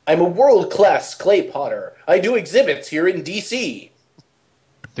 I'm a world-class clay potter. I do exhibits here in D.C.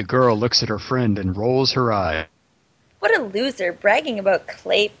 the girl looks at her friend and rolls her eye. What a loser bragging about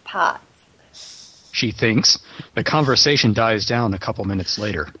clay pots. She thinks. The conversation dies down a couple minutes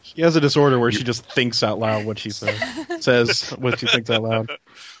later. She has a disorder where she just thinks out loud what she says what she thinks out loud.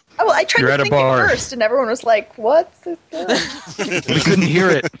 Oh, well, I tried You're to at a think bar. it first, and everyone was like, what's it doing? We couldn't hear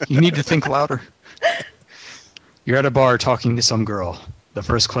it. You need to think louder. You're at a bar talking to some girl. The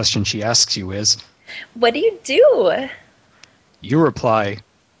first question she asks you is, What do you do? you reply,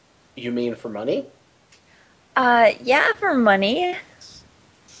 You mean for money? Yeah, for money.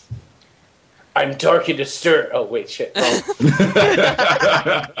 I'm dark and disturbed. Oh, wait, shit. Wrong.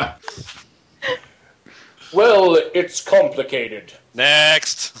 Well, it's complicated.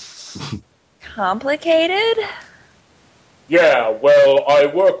 Next. Complicated? Yeah, well, I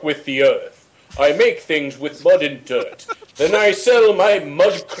work with the earth. I make things with mud and dirt. Then I sell my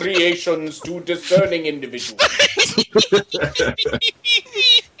mud creations to discerning individuals.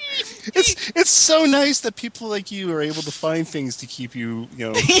 It's so nice that people like you are able to find things to keep you,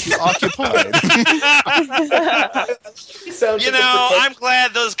 occupied. I'm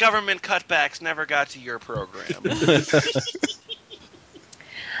glad those government cutbacks never got to your program.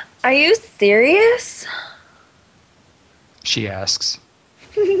 Are you serious? she asks.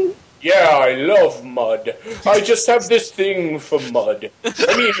 Yeah, I love mud. I just have this thing for mud.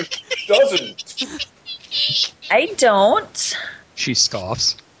 I mean, who doesn't? I don't. She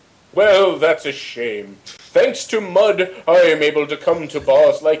scoffs. Well, that's a shame. Thanks to mud, I am able to come to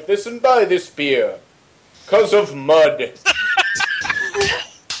bars like this and buy this beer. 'Cause of mud.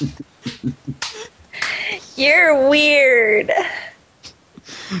 You're weird.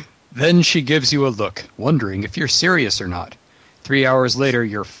 Then she gives you a look, wondering if you're serious or not. 3 hours later,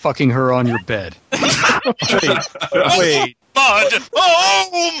 you're fucking her on your bed. Wait. Mud!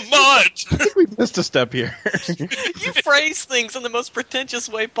 Oh, mud! I think we missed a step here. You phrase things in the most pretentious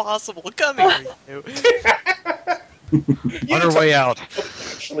way possible. Come here, you. On her way out.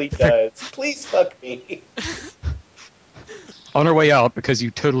 Actually does. Please fuck me. On her way out, because you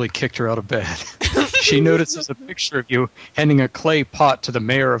totally kicked her out of bed, she notices a picture of you handing a clay pot to the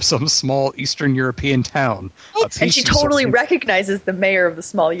mayor of some small Eastern European town. And she totally recognizes the mayor of the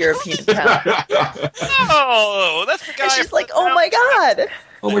small European town. Oh, that's the guy. And she's like, oh my god.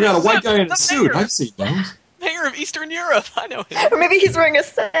 Oh my god, a white guy in a The suit. mayor. I've seen those. Mayor of Eastern Europe. I know him. Or maybe he's wearing a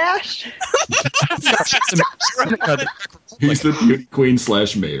sash. He's the beauty queen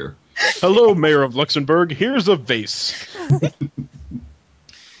 / mayor. Hello, Mayor of Luxembourg. Here's a vase.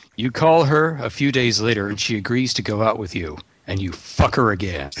 You call her a few days later, and she agrees to go out with you, and you fuck her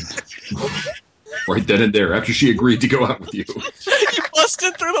again. Right then and there, after she agreed to go out with you. You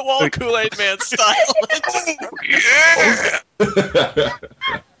busted through the wall Kool-Aid Man style.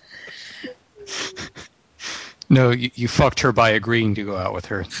 No, you fucked her by agreeing to go out with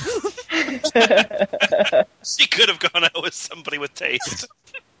her. She could have gone out with somebody with taste.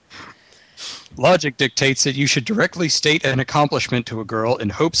 Logic dictates that you should directly state an accomplishment to a girl in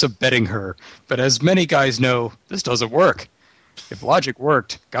hopes of betting her, but as many guys know, this doesn't work. If logic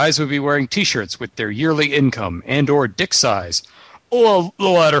worked, guys would be wearing t-shirts with their yearly income and or dick size. Oh, the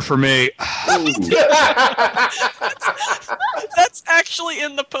latter for me. That's actually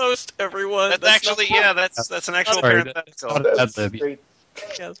in the post, everyone. That's actually, yeah, that's an actual Sorry, parenthetical. that's ad-lib. Great.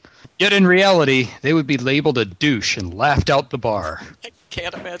 Yes. Yet in reality, they would be labeled a douche and laughed out the bar. I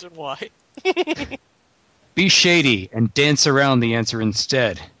can't imagine why. Be shady and dance around the answer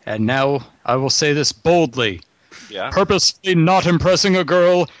instead. And now, I will say this boldly. Yeah. Purposely not impressing a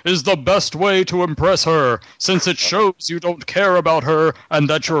girl is the best way to impress her, since it shows you don't care about her and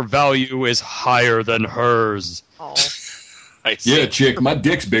that your value is higher than hers. Oh. I see. Yeah, chick, my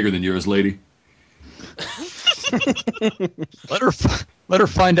dick's bigger than yours, lady. Let her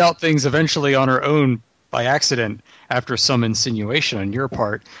find out things eventually on her own by accident after some insinuation on your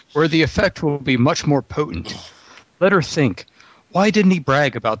part, where the effect will be much more potent. Let her think, why didn't he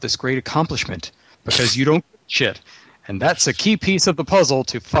brag about this great accomplishment? Because you don't give a shit. And that's a key piece of the puzzle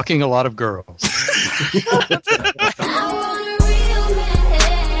to fucking a lot of girls. I want a real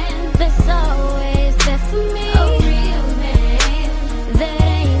man that's always there for me. A real man that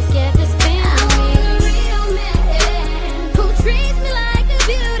ain't scared to spend me. A real man who treats me like a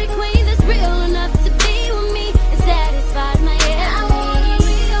beauty queen that's real enough to be with me and satisfies my every need. I want a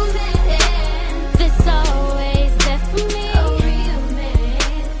real man that's always there for me. A real man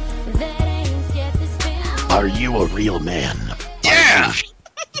that ain't scared to spend me. Are you a real man? Yeah!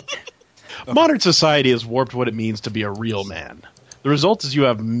 Modern society has warped what it means to be a real man. The result is you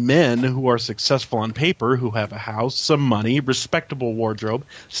have men who are successful on paper, who have a house, some money, respectable wardrobe,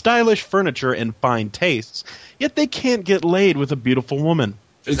 stylish furniture, and fine tastes, yet they can't get laid with a beautiful woman.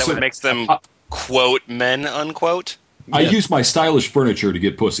 Is that what makes them, quote, men, unquote? I use my stylish furniture to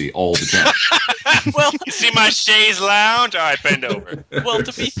get pussy all the time. Well, You see my chaise lounge? All right, bend over. well,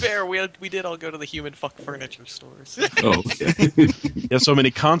 to be fair, we did all go to the human fuck furniture stores. Oh, okay. Yeah, so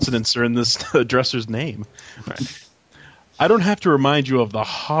many consonants are in this dresser's name. Right. I don't have to remind you of the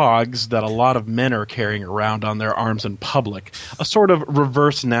hogs that a lot of men are carrying around on their arms in public, a sort of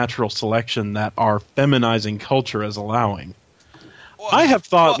reverse natural selection that our feminizing culture is allowing. I have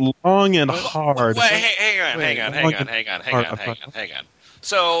thought long and hard. Wait, hang on.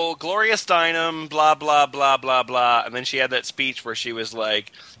 So, Gloria Steinem, blah, blah, blah, blah, blah, and then she had that speech where she was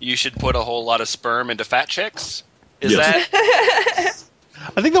like, you should put a whole lot of sperm into fat chicks? Is Yes. that...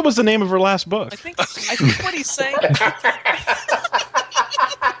 I think that was the name of her last book. I think what he's saying.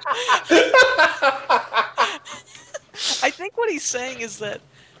 I think what he's saying is that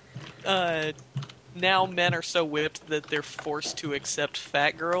now men are so whipped that they're forced to accept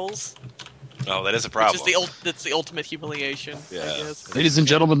fat girls. Oh, that is a problem. Which is that's the ultimate humiliation. Yeah. I guess. Ladies and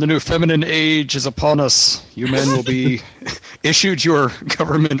gentlemen, the new feminine age is upon us. You men will be issued your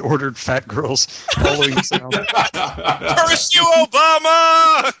government-ordered fat girls following the sound. Curse you,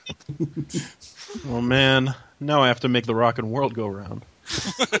 Obama! Oh, man. Now I have to make the rockin' world go round.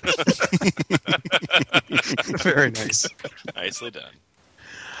 Very nice. Nicely done.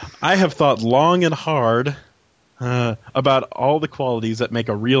 I have thought long and hard about all the qualities that make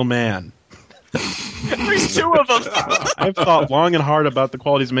a real man. There's two of them. I've thought long and hard about the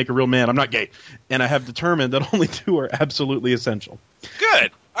qualities that make a real man. I'm not gay. And I have determined that only two are absolutely essential.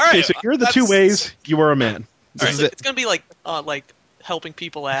 Good. All right. Okay, so here are the two ways you are a man. All right, so it's going to be like helping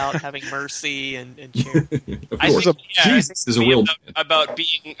people out, having mercy, and charity. Of I course. think, Jesus is a real man. about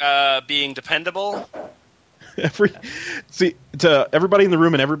being dependable. To everybody in the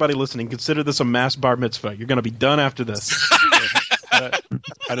room and everybody listening, consider this a mass bar mitzvah. You're going to be done after this.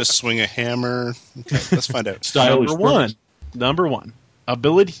 How to swing a hammer. Okay, let's find out. Stylish Number one,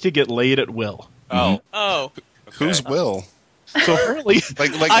 ability to get laid at will. Oh. Oh, Whose will? So apparently,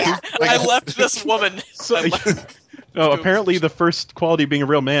 I left this woman. apparently the first quality of being a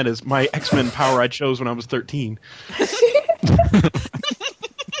real man is my X-Men power I chose when I was 13.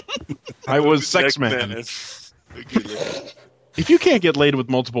 I was sex man. If you can't get laid with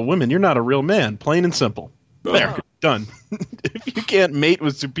multiple women, you're not a real man. Plain and simple. There, done. If you can't mate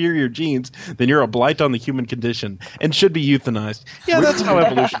with superior genes, then you're a blight on the human condition and should be euthanized. Yeah, that's how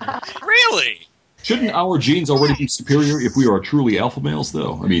evolution works. Really? Shouldn't our genes already be superior if we are truly alpha males,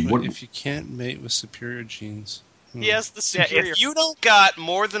 though? I mean, what If you can't mate with superior genes. Yes, the Yeah, superior. if you don't got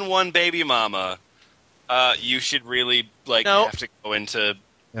more than one baby mama, you should really No. have to go into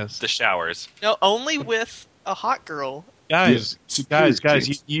Yes. the showers. No, only with a hot girl. Guys, superior guys,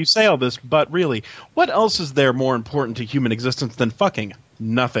 genes. you say all this, but really, what else is there more important to human existence than fucking?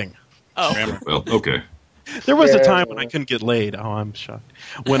 Nothing. Oh, Well, okay. There was a time when I couldn't get laid. Oh, I'm shocked.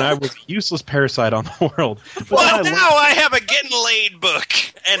 When I was a useless parasite on the world. Well, now I have a getting laid book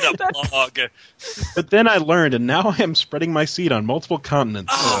and a blog. But then I learned, and now I am spreading my seed on multiple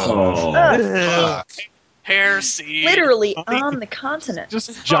continents. Oh. hair seed. Literally on the continent.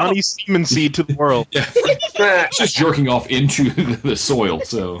 Just Johnny Seaman seed to the world. It's just jerking off into the soil,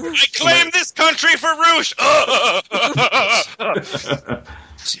 so. I claim this country for Roosh.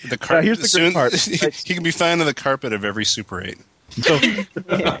 The carpet. here's the great part. He can be found on the carpet of every Super 8. So,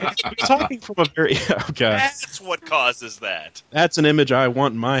 talking from a very That's what causes that. that's an image I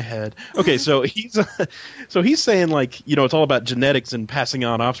want in my head. Okay, so he's saying like it's all about genetics and passing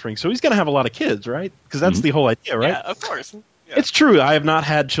on offspring. So he's going to have a lot of kids, right? Because that's the whole idea, right? Yeah, of course. It's true. I have not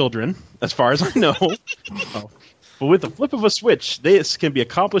had children, as far as I know. But with the flip of a switch, this can be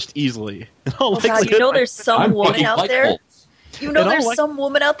accomplished easily. Oh God, there's some woman out there. There's some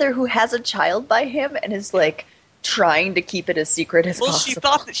woman out there who has a child by him and is like trying to keep it as secret as Well, possible. she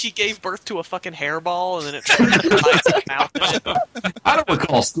thought that she gave birth to a fucking hairball, and then it turned into eyes and mouth. I don't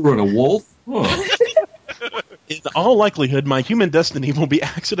recall screwing a wolf. Oh. in all likelihood, my human destiny will be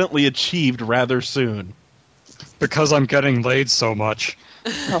accidentally achieved rather soon. Because I'm getting laid so much.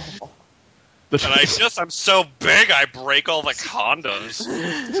 And I'm so big, I break all the condoms.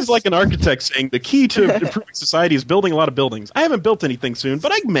 This is like an architect saying the key to improving society is building a lot of buildings. I haven't built anything soon,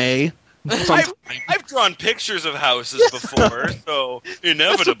 but I may. I've drawn pictures of houses before, so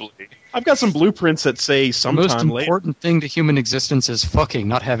inevitably. I've got some blueprints that say The sometime most later. important thing to human existence is fucking,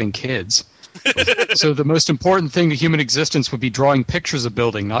 not having kids. So the most important thing to human existence would be drawing pictures of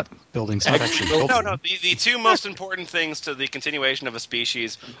building, not buildings. Not actually building. No. The two most important things to the continuation of a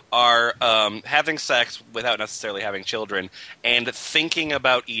species are having sex without necessarily having children and thinking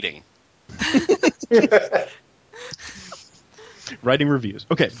about eating. Writing reviews.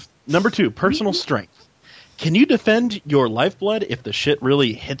 Okay, number 2, personal strength. Can you defend your lifeblood if the shit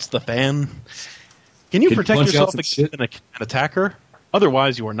really hits the fan? Can you Can you protect punch out yourself some against shit? an attacker?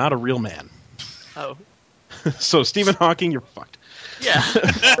 Otherwise, you are not a real man. Oh. So, Stephen Hawking, you're fucked. Yeah.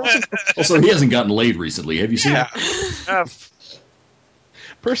 Also, he hasn't gotten laid recently. Have you seen it?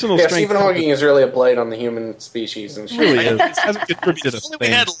 Personal Yeah, strength. Stephen Hawking is really a blight on the human species and shit. really is. It hasn't contributed a If only we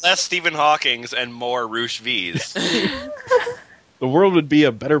thing. had less Stephen Hawkings and more Roosh V's. The world would be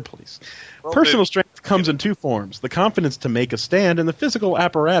a better place. Well, Personal strength comes in 2 forms: the confidence to make a stand and the physical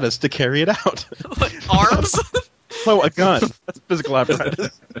apparatus to carry it out. Arms? So, a gun. That's a physical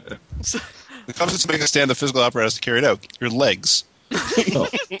apparatus. The confidence to make a stand, the physical apparatus to carry it out. Your legs. You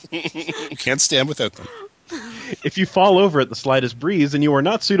can't stand without them. If you fall over at the slightest breeze, then you are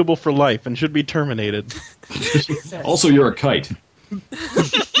not suitable for life and should be terminated. Also, you're a kite.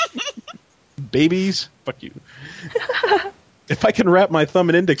 Babies, fuck you. If I can wrap my thumb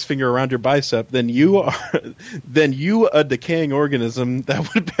and index finger around your bicep, then you a decaying organism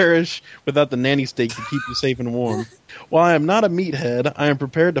that would perish without the nanny state to keep you safe and warm. While I am not a meathead, I am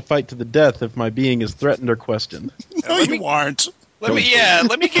prepared to fight to the death if my being is threatened or questioned. No, you aren't. Let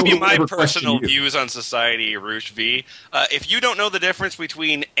me give you my Never question personal you. views on society, Roosh V. If you don't know the difference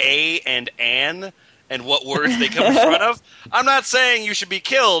between a and an and what words they come in front of, I'm not saying you should be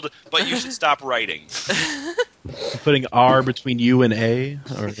killed, but you should stop writing. Putting R between U and A.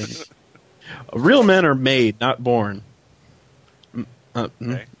 Or, real men are made, not born.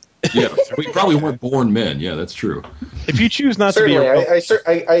 Okay. Yeah, we probably weren't born men. Yeah, that's true. If you choose not to be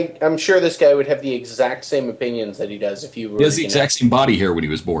Certainly, a I'm sure this guy would have the exact same opinions that he does if you were He has the exact same body hair when he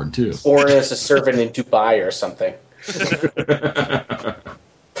was born, too. born as a servant in Dubai or something.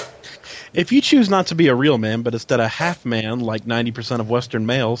 If you choose not to be a real man, but instead a half man, like 90% of Western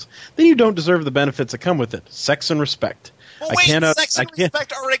males, then you don't deserve the benefits that come with it: sex and respect. Well, wait, sex and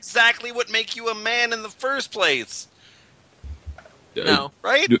respect are exactly what make you a man in the first place, No.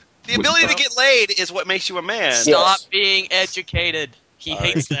 right? The ability to get laid is what makes you a man. Stop being educated. He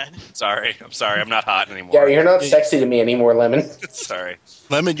hates that. I'm sorry. I'm not hot anymore. Yeah, you're not sexy to me anymore, Lemon. Sorry.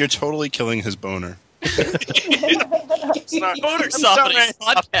 Lemon, you're totally killing his boner. It's not Boner I'm softening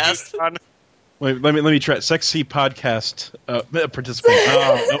sorry. podcast. Wait, let me try it. Sexy podcast participant.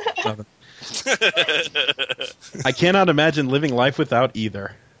 Oh, nope, nothing. I cannot imagine living life without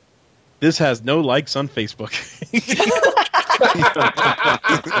either. This has no likes on Facebook.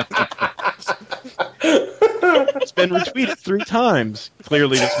 It's been retweeted 3 times.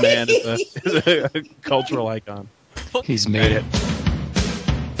 Clearly, this man is a cultural icon. He's made it.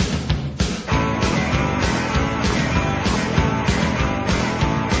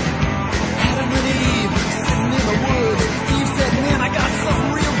 Adam and Eve, sitting in the woods. Eve said, man, I got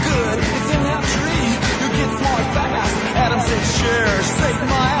something real good. It's in that tree. You get smart fast. Adam said, sure, shake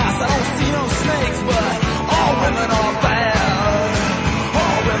my ass. I don't see no snakes, but all women are bad.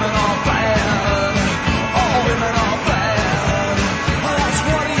 All women are bad. All women are bad. That's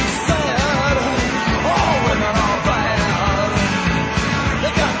what he said. All women are bad.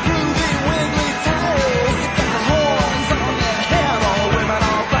 They got groovy, wiggly tails. They got horns on their head. All women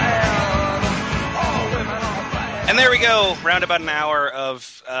are bad. All women are bad. And there we go. Round about an hour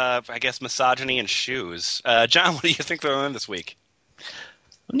of, I guess, misogyny and shoes. John, what do you think they learned this week?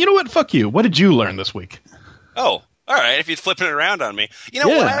 You know what? Fuck you. What did you learn this week? Oh, all right. If you're flipping it around on me. You know,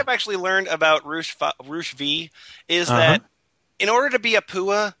 what Yeah. I've actually learned about Roosh V is that in order to be a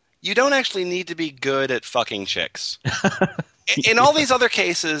Pua, you don't actually need to be good at fucking chicks. In all these other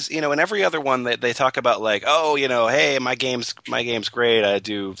cases, you know, in every other one that they talk about, like, oh, you know, hey, my game's great. I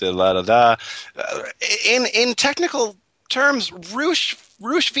do the la da da. In technical terms, Roosh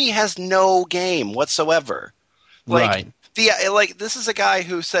V has no game whatsoever. Like, Right. This is a guy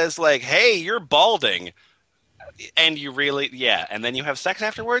who says, like, hey, you're balding. And you really, and then you have sex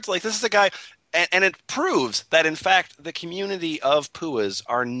afterwards? Like, this is a guy, and it proves that, in fact, the community of Puas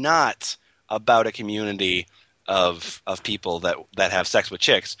are not about a community of people that have sex with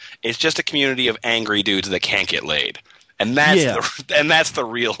chicks. It's just a community of angry dudes that can't get laid, and that's the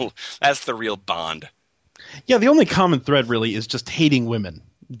real bond. Yeah, the only common thread really is just hating women,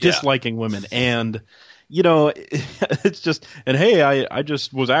 disliking women, and it's just, and hey, I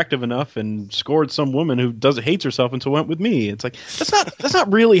just was active enough and scored some woman who hates herself and so went with me. It's like that's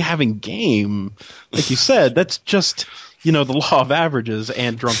not really having game, like you said. That's just the law of averages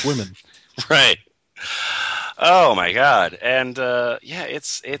and drunk women. Right. Oh my God. And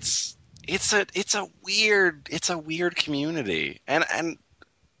it's a weird community, and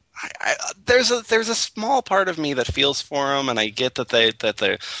there's a small part of me that feels for them, and I get that they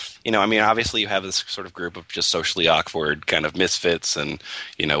I mean, obviously you have this sort of group of just socially awkward kind of misfits, and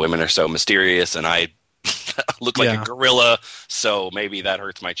women are so mysterious, and I look like a gorilla, so maybe that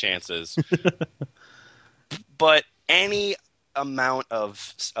hurts my chances. But any amount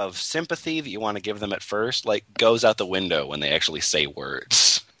of sympathy that you want to give them at first, like, goes out the window when they actually say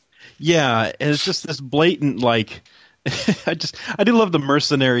words. Yeah, and it's just this blatant, like, I do love the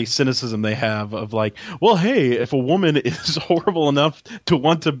mercenary cynicism they have of like, well, hey, if a woman is horrible enough to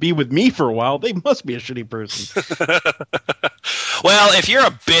want to be with me for a while, they must be a shitty person. Well, if you're a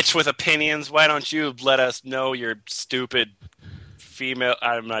bitch with opinions, why don't you let us know your stupid female...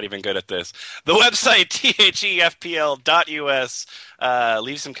 I'm not even good at this. The website, thefpl.us.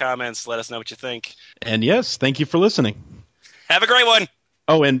 Leave some comments. Let us know what you think. And yes, thank you for listening. Have a great one.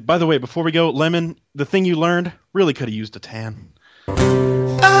 Oh, and by the way, before we go, Lemon, the thing you learned really could have used a tan.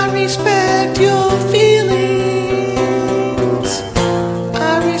 I respect your feelings.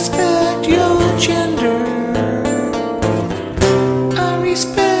 I respect your gender. I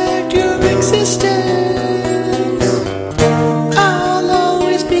respect your existence. I'll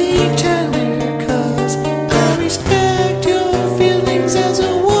always be tender, 'cause I respect your feelings as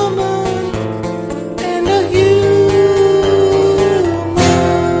a woman and a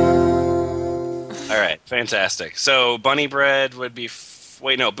All right, fantastic. So Bunny Bread would be...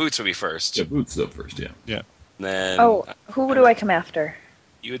 Boots would be first. Yeah, Boots up first, yeah. Yeah. Then who do I come after?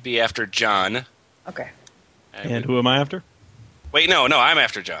 you would be after John. Okay. And who am I after? Wait, no, I'm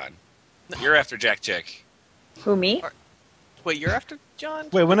after John. You're after Jack Chick. Who, me? Wait, you're after John?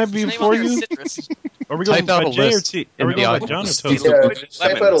 Wait, when I be His name before on you? Citrus. Are we going Type out by a J or list. T? Are we going by John or Toast? Yeah, Lemons.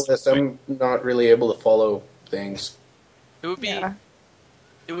 type out a list. I'm not really able to follow things. It would be Yeah.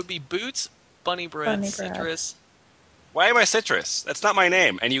 it would be Boots, Bunny Bread, Bunny Bread. Citrus. Why am I Citrus? That's not my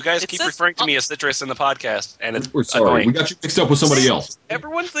name. And you guys It keep says- referring to me as Citrus in the podcast, and it's We're sorry. annoying. We got you mixed up with somebody else.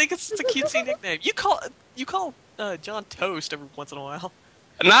 Everyone thinks it's a cutesy nickname. You call John Toast every once in a while.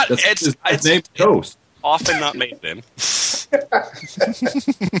 Not That's it's his name's Toast. often not made then.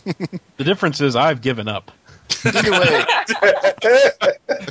 The difference is I've given up. Anyway,